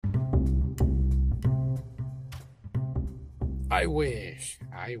I wish.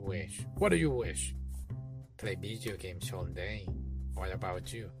 What do you wish? Play video games all day. What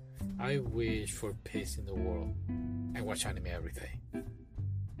about you? I wish for peace in the world and watch anime every day.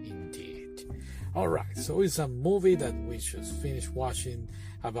 Indeed. Alright, so it's a movie that we just finished watching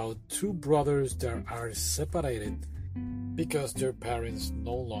about two brothers that are separated because their parents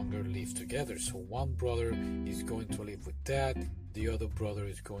no longer live together. So one brother is going to live with dad, the other brother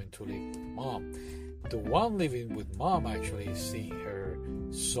is going to live with mom. The one living with mom actually is seeing her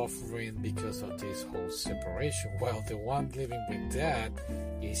suffering because of this whole separation, while the one living with dad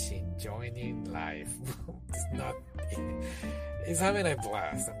is enjoying life. He's having a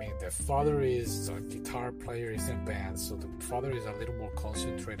blast. I mean, the father is a guitar player, is in band, so the father is a little more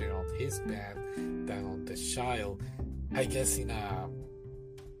concentrated on his band than on the child. I guess in a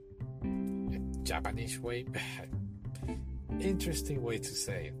Japanese way. Interesting way to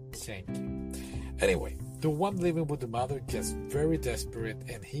say it. Thank you. Anyway, the one living with the mother gets very desperate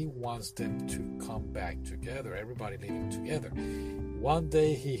and he wants them to come back together, everybody living together. One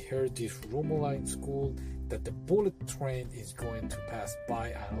day he heard this rumor in school that the bullet train is going to pass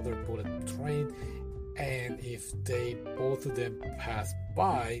by another bullet train, and if they both of them pass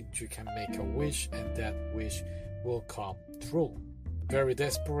by, you can make a wish and that wish will come true. Very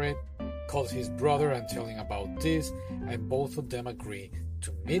desperate, calls his brother and telling about this, and both of them agree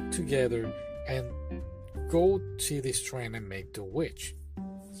to meet together and go see this train and make the wish.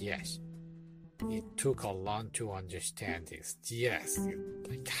 Yes, it took a long to understand this. Yes,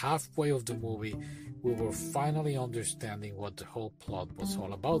 like halfway of the movie, we were finally understanding what the whole plot was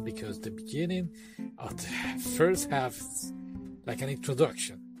all about, because the beginning of the first half is like an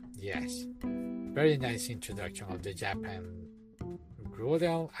introduction. Yes, very nice introduction of the Japan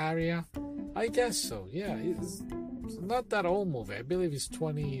rural area. I guess so. Yeah, it's not that old movie. I believe it's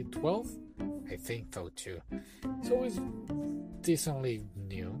 2012. I think so too. So it's decently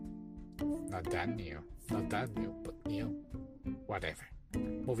new. Not that new, but new. Whatever.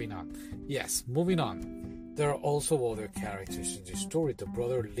 Moving on. Yes, moving on. There are also other characters in the story. The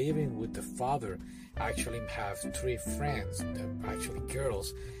brother living with the father actually have three friends, actually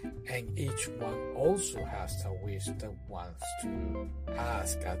girls, and each one also has a wish that wants to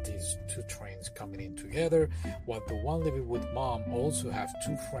ask at these two trains coming in together, while the one living with mom also have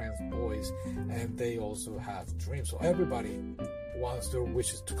two friends, boys, and they also have dreams. So everybody wants their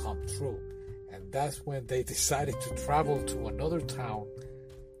wishes to come true. And that's when they decided to travel to another town.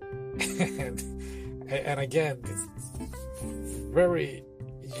 And again, it's very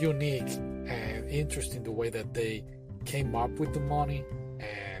unique and interesting the way that they came up with the money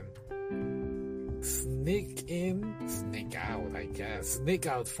and sneak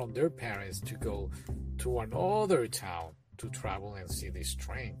out from their parents to go to another town to travel and see this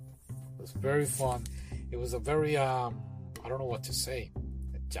train. It was very fun. It was a very I don't know what to say,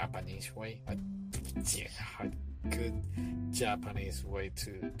 a Japanese way, a good Japanese way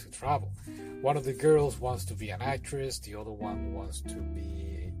to travel. One of the girls wants to be an actress, the other one wants to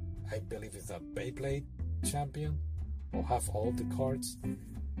be, I believe it's a Beyblade champion, or have all the cards.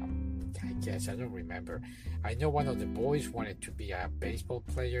 I guess, I don't remember. I know one of the boys wanted to be a baseball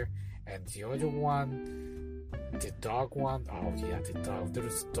player, and the other one, the dog one, oh yeah, the dog,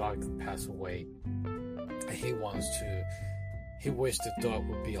 there's a dog that passed away, and he wished the dog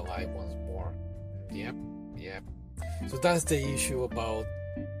would be alive once more. Yep. So that's the issue about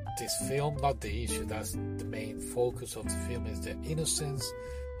this film. Not the issue, that's the main focus of the film, is the innocence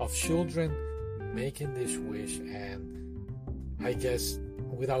of children making this wish, and I guess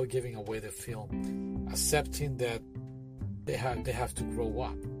without giving away the film, accepting that they have to grow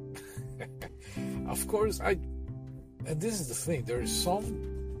up. Of course, and this is the thing, there are some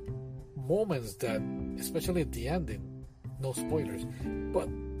moments that, especially at the ending, no spoilers, but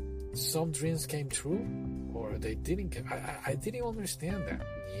some dreams came true, or they didn't. I didn't understand that.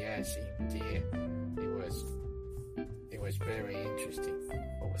 Yes, indeed, it was very interesting.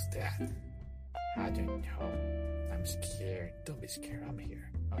 What was that? I don't know. I'm scared. Don't be scared. I'm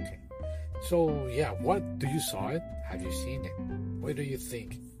here. Okay. So yeah, what do you saw it? Have you seen it? What do you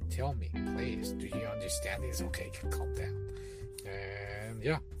think? Tell me, please. Do you understand this? Okay, calm down. And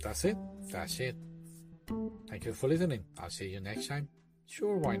yeah, that's it. Thank you for listening. I'll see you next time.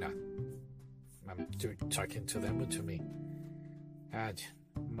 Sure, why not? I'm talking to them or to me. I'm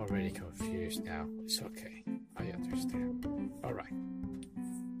already confused now. It's okay. I understand. Alright.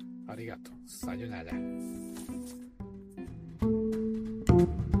 Arigato. Sayonara.